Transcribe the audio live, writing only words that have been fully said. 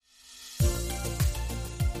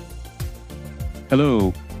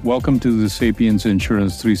Hello, welcome to the Sapiens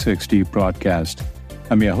Insurance 360 broadcast.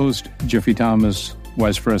 I'm your host, Jiffy Thomas,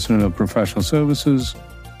 Vice President of Professional Services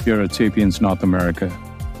here at Sapiens North America.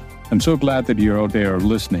 I'm so glad that you're out there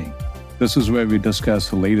listening. This is where we discuss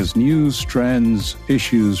the latest news, trends,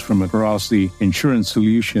 issues from across the insurance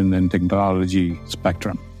solution and technology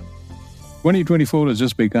spectrum. 2024 has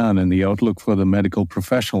just begun, and the outlook for the medical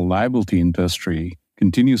professional liability industry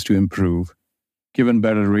continues to improve, given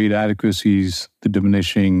better rate adequacies, the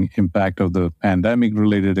diminishing impact of the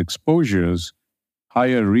pandemic-related exposures,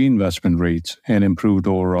 higher reinvestment rates, and improved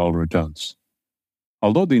overall returns.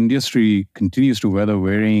 Although the industry continues to weather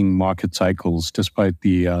varying market cycles despite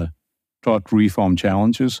the tort reform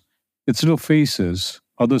challenges, it still faces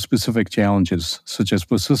other specific challenges such as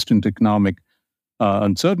persistent economic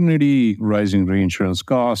uncertainty, rising reinsurance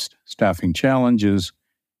costs, staffing challenges,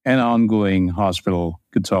 and ongoing hospital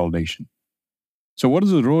consolidation. So what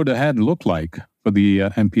does the road ahead look like for the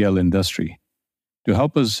MPL industry? To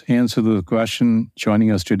help us answer the question,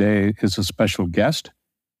 joining us today is a special guest,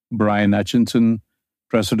 Brian Atchinson,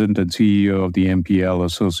 President and CEO of the MPL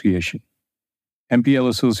Association. MPL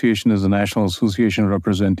Association is a national association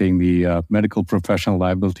representing the medical professional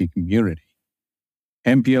liability community.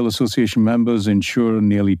 MPL Association members insure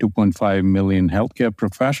nearly 2.5 million healthcare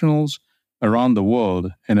professionals around the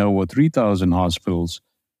world and over 3,000 hospitals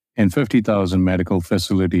and 50,000 medical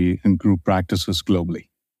facility and group practices globally.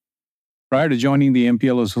 Prior to joining the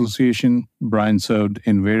MPL Association, Brian served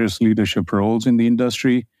in various leadership roles in the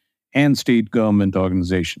industry and state government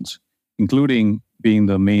organizations, including being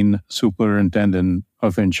the main superintendent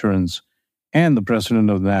of insurance and the president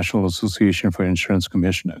of the National Association for Insurance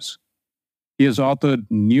Commissioners. He has authored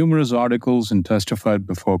numerous articles and testified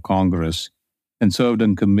before Congress and served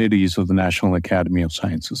on committees of the National Academy of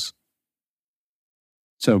Sciences.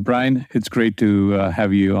 So, Brian, it's great to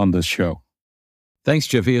have you on this show. Thanks,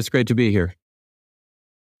 Jiffy. It's great to be here.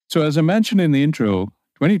 So, as I mentioned in the intro,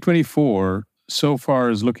 2024 so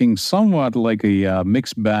far is looking somewhat like a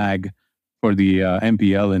mixed bag for the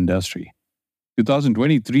MPL industry.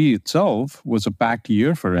 2023 itself was a packed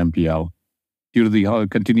year for MPL due to the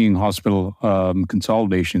continuing hospital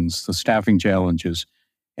consolidations, the staffing challenges,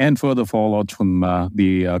 and further fallout from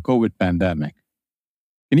the COVID pandemic.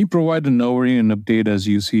 Can you provide an overview and update as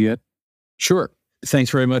you see it? Sure.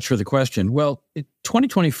 Thanks very much for the question. Well,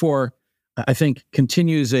 2024, I think,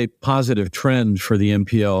 continues a positive trend for the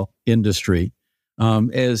MPL industry.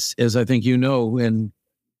 As I think you know, in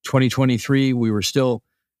 2023, we were still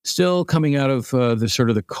coming out of the sort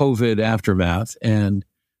of the COVID aftermath and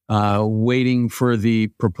waiting for the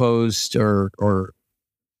proposed or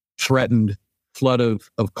threatened flood of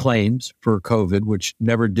claims for COVID, which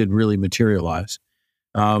never did really materialize.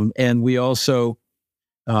 And we also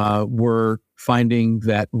were finding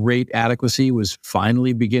that rate adequacy was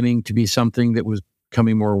finally beginning to be something that was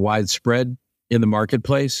becoming more widespread in the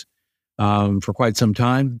marketplace. For quite some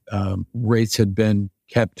time, rates had been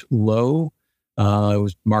kept low.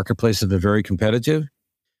 Marketplaces were very competitive.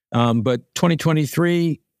 But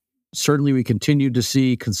 2023, certainly we continued to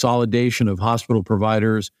see consolidation of hospital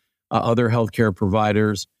providers, other healthcare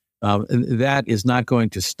providers. And that is not going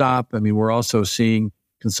to stop. I mean, we're also seeing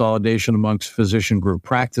consolidation amongst physician group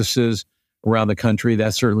practices around the country.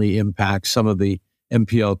 That certainly impacts some of the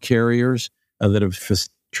MPL carriers that have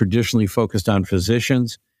traditionally focused on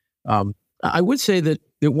physicians. I would say that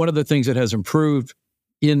one of the things that has improved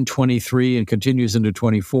in 23 and continues into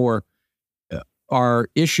 24 are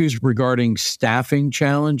issues regarding staffing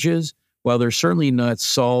challenges. While they're certainly not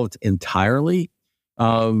solved entirely,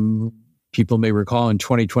 people may recall in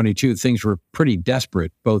 2022, things were pretty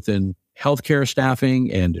desperate, both in healthcare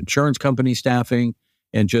staffing and insurance company staffing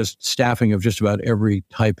and just staffing of just about every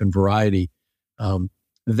type and variety.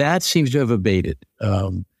 That seems to have abated.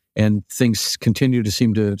 And things continue to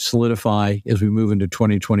seem to solidify as we move into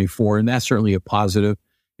 2024. And that's certainly a positive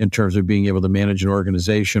in terms of being able to manage an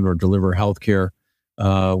organization or deliver healthcare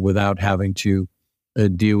without having to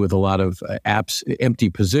deal with a lot of empty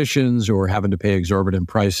positions or having to pay exorbitant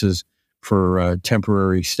prices for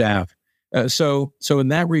temporary staff. So in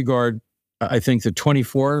that regard, I think that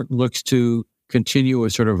 24 looks to continue a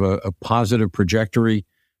sort of a positive trajectory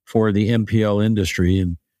for the MPL industry,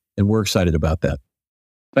 and we're excited about that.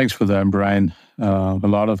 Thanks for that, Brian. A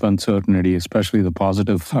lot of uncertainty, especially the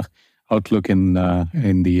positive outlook in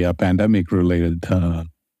the pandemic-related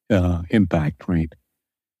impact, right?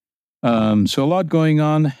 So a lot going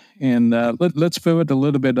on, and let's pivot a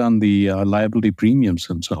little bit on the liability premiums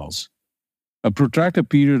themselves. A protracted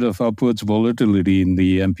period of upwards volatility in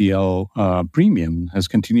the MPL premium has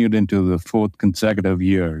continued into the fourth consecutive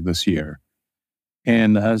year this year,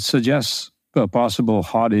 and suggests a possible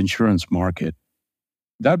hard insurance market.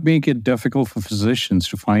 That make it difficult for physicians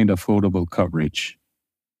to find affordable coverage.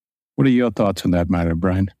 What are your thoughts on that matter,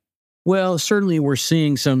 Brian? Well, certainly we're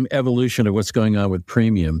seeing some evolution of what's going on with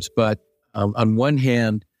premiums. But on one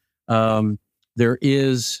hand, there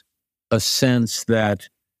is a sense that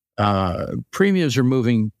premiums are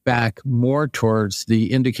moving back more towards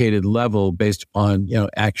the indicated level based on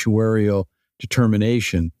actuarial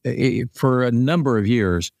determination. For a number of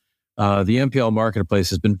years, the MPL marketplace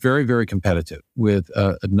has been very, very competitive with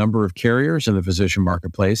a number of carriers in the physician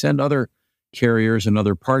marketplace and other carriers in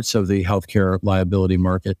other parts of the healthcare liability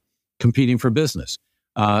market competing for business.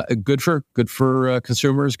 Good for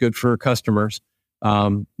consumers, good for customers.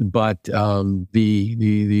 But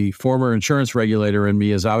the former insurance regulator in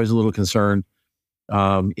me is always a little concerned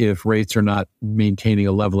if rates are not maintaining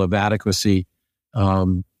a level of adequacy,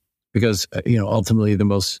 because ultimately the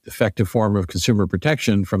most effective form of consumer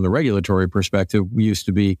protection from the regulatory perspective used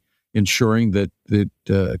to be ensuring that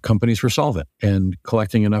companies were solvent and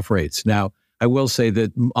collecting enough rates. Now, I will say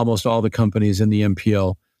that almost all the companies in the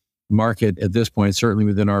MPL market at this point, certainly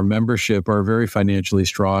within our membership, are very financially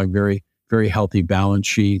strong, very, very healthy balance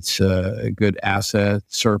sheets, good asset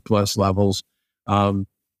surplus levels. And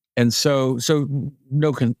so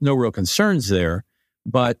no real concerns there,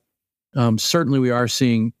 but certainly we are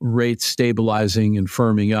seeing rates stabilizing and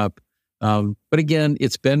firming up. But again,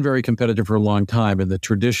 it's been very competitive for a long time. And the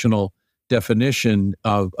traditional definition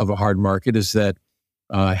of a hard market is that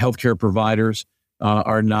healthcare providers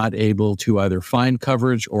are not able to either find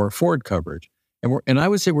coverage or afford coverage. And I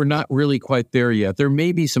would say we're not really quite there yet. There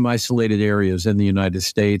may be some isolated areas in the United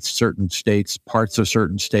States, certain states, parts of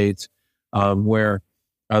certain states, where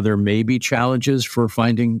there may be challenges for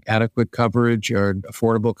finding adequate coverage or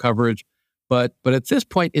affordable coverage. But at this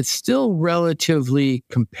point, it's still relatively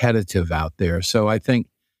competitive out there. So I think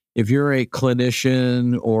if you're a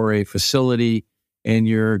clinician or a facility and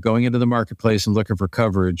you're going into the marketplace and looking for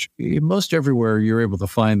coverage, most everywhere you're able to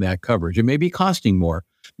find that coverage. It may be costing more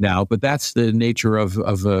now, but that's the nature of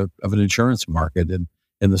an insurance market and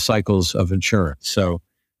the cycles of insurance. So,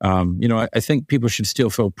 I think people should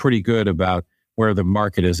still feel pretty good about where the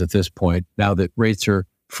market is at this point, now that rates are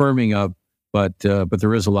firming up, but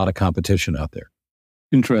there is a lot of competition out there.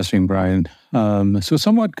 Interesting, Brian. So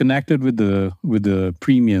somewhat connected with the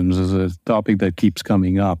premiums is a topic that keeps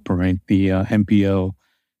coming up, right? The MPL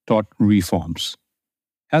tort reforms.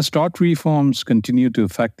 Has tort reforms continued to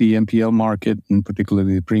affect the MPL market and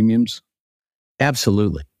particularly the premiums?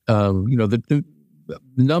 Absolutely. The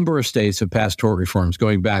number of states have passed tort reforms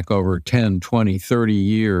going back over 10, 20, 30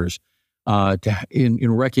 years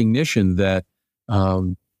in recognition that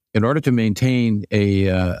in order to maintain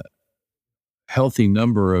a healthy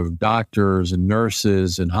number of doctors and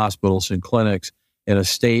nurses and hospitals and clinics in a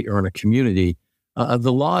state or in a community,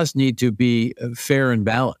 the laws need to be fair and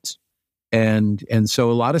balanced. And so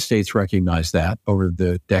a lot of states recognize that over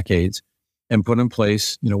the decades and put in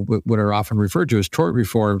place, what are often referred to as tort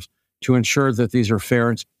reforms to ensure that these are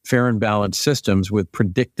fair and balanced systems with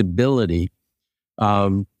predictability,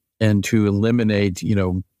 and to eliminate,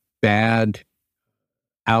 bad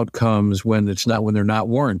outcomes when they're not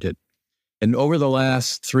warranted. And over the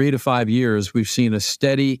last 3 to 5 years, we've seen a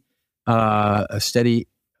steady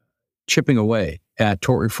chipping away at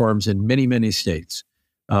tort reforms in many, many states.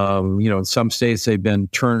 In some states they've been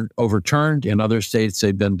overturned. In other states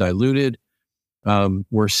they've been diluted.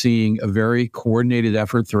 We're seeing a very coordinated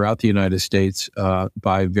effort throughout the United States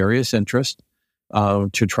by various interests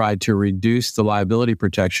to try to reduce the liability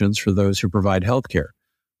protections for those who provide healthcare.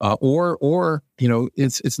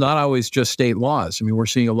 It's not always just state laws. I mean, we're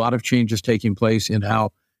seeing a lot of changes taking place in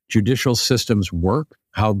how judicial systems work,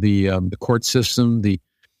 how the court system, the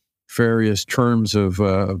various terms of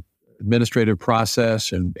administrative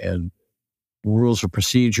process and rules of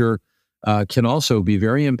procedure can also be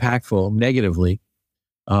very impactful negatively.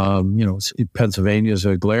 Pennsylvania is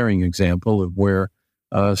a glaring example of where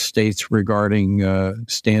states regarding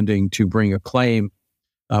standing to bring a claim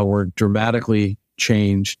were dramatically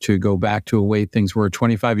changed to go back to a way things were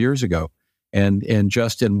 25 years ago. And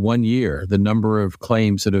just in 1 year, the number of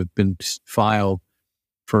claims that have been filed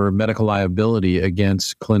for medical liability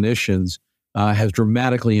against clinicians has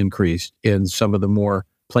dramatically increased in some of the more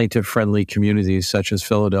plaintiff-friendly communities such as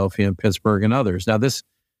Philadelphia and Pittsburgh and others. Now, this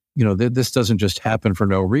doesn't just happen for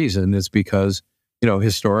no reason. It's because,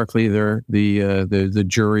 historically, the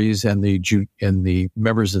juries and the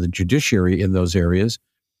members of the judiciary in those areas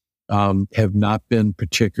have not been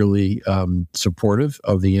particularly supportive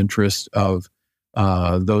of the interests of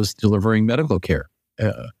those delivering medical care.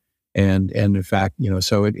 And in fact,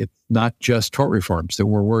 so it's not just tort reforms that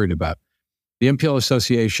we're worried about. The MPL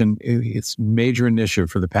Association, its major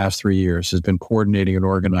initiative for the past 3 years has been coordinating and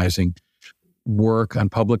organizing work on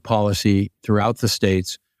public policy throughout the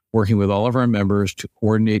states, working with all of our members to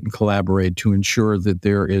coordinate and collaborate to ensure that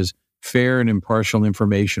there is fair and impartial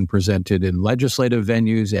information presented in legislative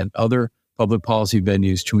venues and other public policy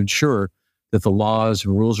venues to ensure that the laws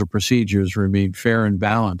and rules or procedures remain fair and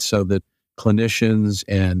balanced so that clinicians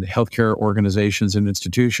and healthcare organizations and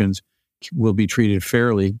institutions will be treated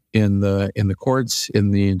fairly in the courts,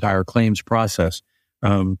 in the entire claims process.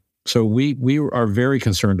 So we are very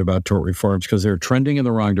concerned about tort reforms because they're trending in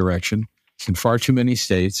the wrong direction in far too many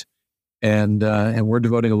states, and we're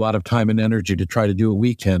devoting a lot of time and energy to try to do what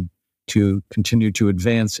we can to continue to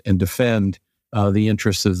advance and defend the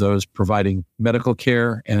interests of those providing medical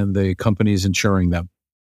care and the companies insuring them.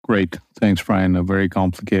 Great. Thanks, Brian. A very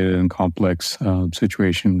complicated and complex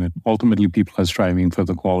situation that ultimately people are striving for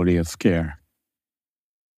the quality of care.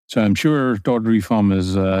 So I'm sure tort reform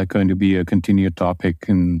is going to be a continued topic,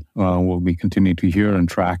 and we'll be continuing to hear and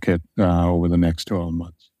track it over the next 12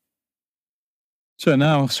 months. So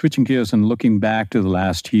now switching gears and looking back to the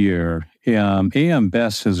last year, AM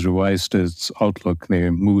Best has revised its outlook. They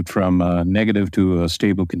moved from a negative to a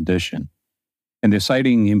stable condition. And they're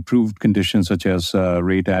citing improved conditions such as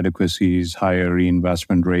rate adequacies, higher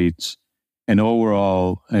reinvestment rates, and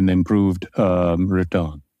overall an improved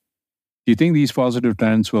return. Do you think these positive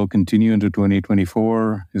trends will continue into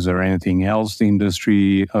 2024? Is there anything else the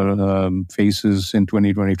industry faces in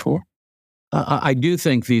 2024? I do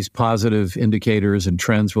think these positive indicators and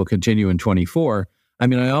trends will continue in 24. I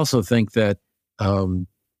mean, I also think that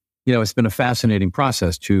it's been a fascinating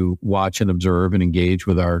process to watch and observe and engage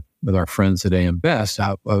with our friends at AM Best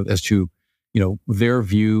as to their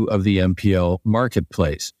view of the MPL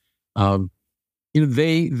marketplace.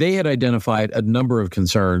 They had identified a number of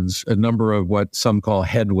concerns, a number of what some call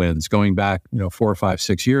headwinds going back 4, 5,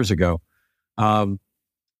 6 years ago, and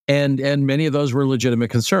many of those were legitimate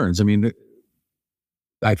concerns. I mean,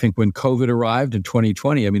 I think when COVID arrived in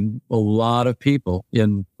 2020, a lot of people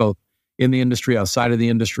in both in the industry, outside of the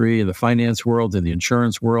industry, in the finance world, in the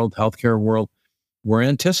insurance world, healthcare world, were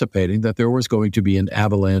anticipating that there was going to be an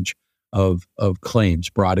avalanche of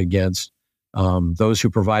claims brought against those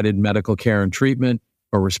who provided medical care and treatment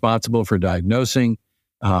or responsible for diagnosing,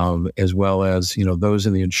 as well as those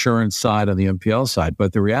in the insurance side on the MPL side.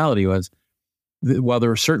 But the reality was, while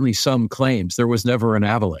there were certainly some claims, there was never an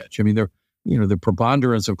avalanche. I mean, the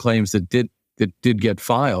preponderance of claims that did get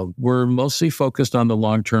filed were mostly focused on the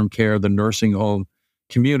long-term care, the nursing home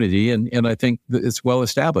community, and I think that it's well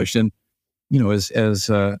established. And as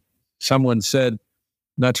someone said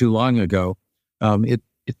not too long ago,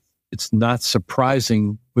 it's not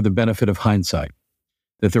surprising, with the benefit of hindsight,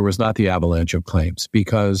 that there was not the avalanche of claims,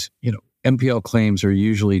 because MPL claims are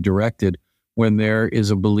usually directed when there is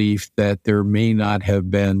a belief that there may not have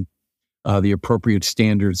been the appropriate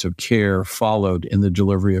standards of care followed in the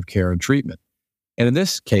delivery of care and treatment. And in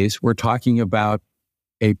this case, we're talking about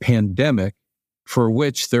a pandemic for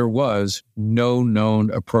which there was no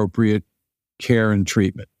known appropriate care and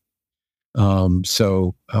treatment. It's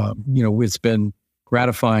been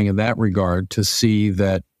gratifying in that regard to see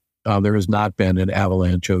that there has not been an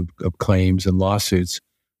avalanche of claims and lawsuits.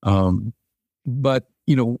 But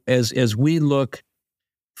as we look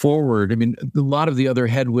forward, a lot of the other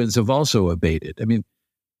headwinds have also abated.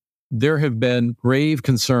 There have been grave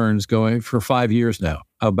concerns going for 5 years now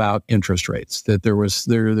about interest rates, that there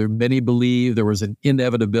many believe there was an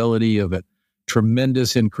inevitability of a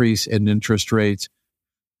tremendous increase in interest rates,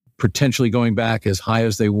 potentially going back as high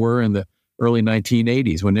as they were in the early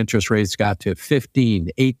 1980s, when interest rates got to 15,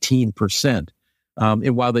 18%.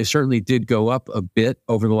 And while they certainly did go up a bit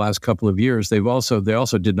over the last couple of years, they also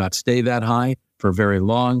did not stay that high for very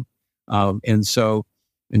long. And so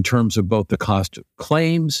in terms of both the cost of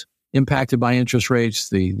claims impacted by interest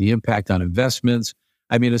rates, the impact on investments,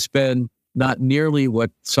 it's been not nearly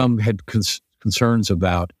what some had concerns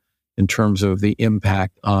about in terms of the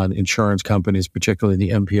impact on insurance companies, particularly in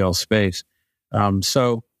the MPL space.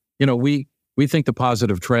 We think the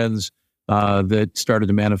positive trends that started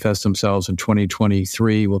to manifest themselves in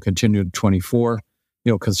 2023 will continue to 24.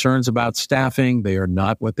 Concerns about staffing, they are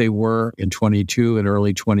not what they were in 22 and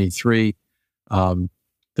early 23.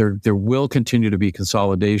 There will continue to be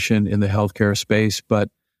consolidation in the healthcare space, but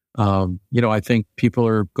I think people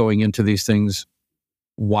are going into these things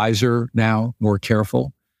wiser now, more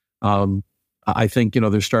careful. I think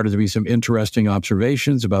there's started to be some interesting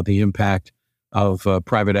observations about the impact of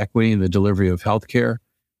private equity in the delivery of healthcare.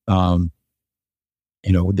 There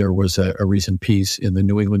was a recent piece in the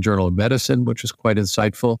New England Journal of Medicine, which was quite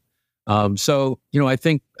insightful, So, I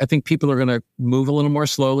think people are going to move a little more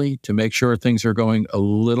slowly to make sure things are going a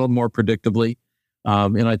little more predictably.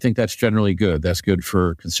 And I think that's generally good. That's good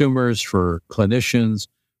for consumers, for clinicians,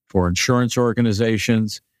 for insurance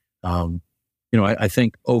organizations. I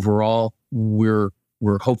think overall we're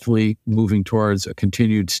hopefully moving towards a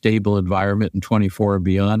continued stable environment in 24 and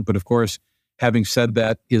beyond. But of course, having said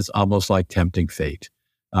that, is almost like tempting fate,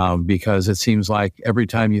 because it seems like every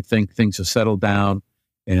time you think things have settled down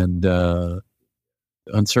and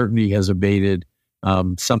uncertainty has abated,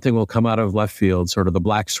 something will come out of left field, sort of the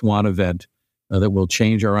black swan event that will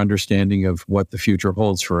change our understanding of what the future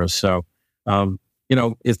holds for us. So,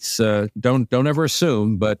 it's don't ever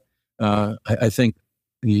assume, but I think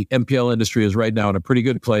the MPL industry is right now in a pretty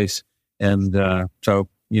good place. And so,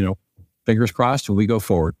 fingers crossed and we go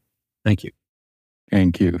forward. Thank you.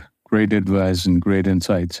 Thank you. Great advice and great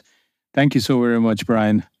insights. Thank you so very much,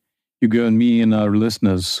 Brian. You've given me and our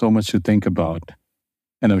listeners so much to think about.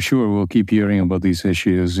 And I'm sure we'll keep hearing about these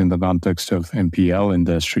issues in the context of MPL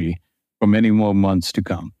industry for many more months to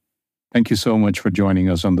come. Thank you so much for joining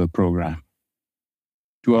us on the program.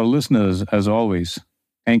 To our listeners, as always,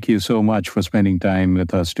 thank you so much for spending time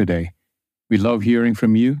with us today. We love hearing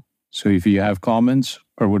from you. So if you have comments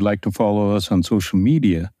or would like to follow us on social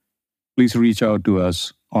media, please reach out to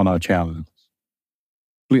us on our channels.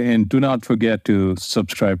 And do not forget to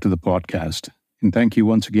subscribe to the podcast. And thank you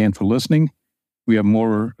once again for listening. We have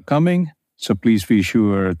more coming, so please be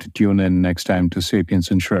sure to tune in next time to Sapiens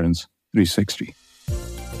Insurance 360.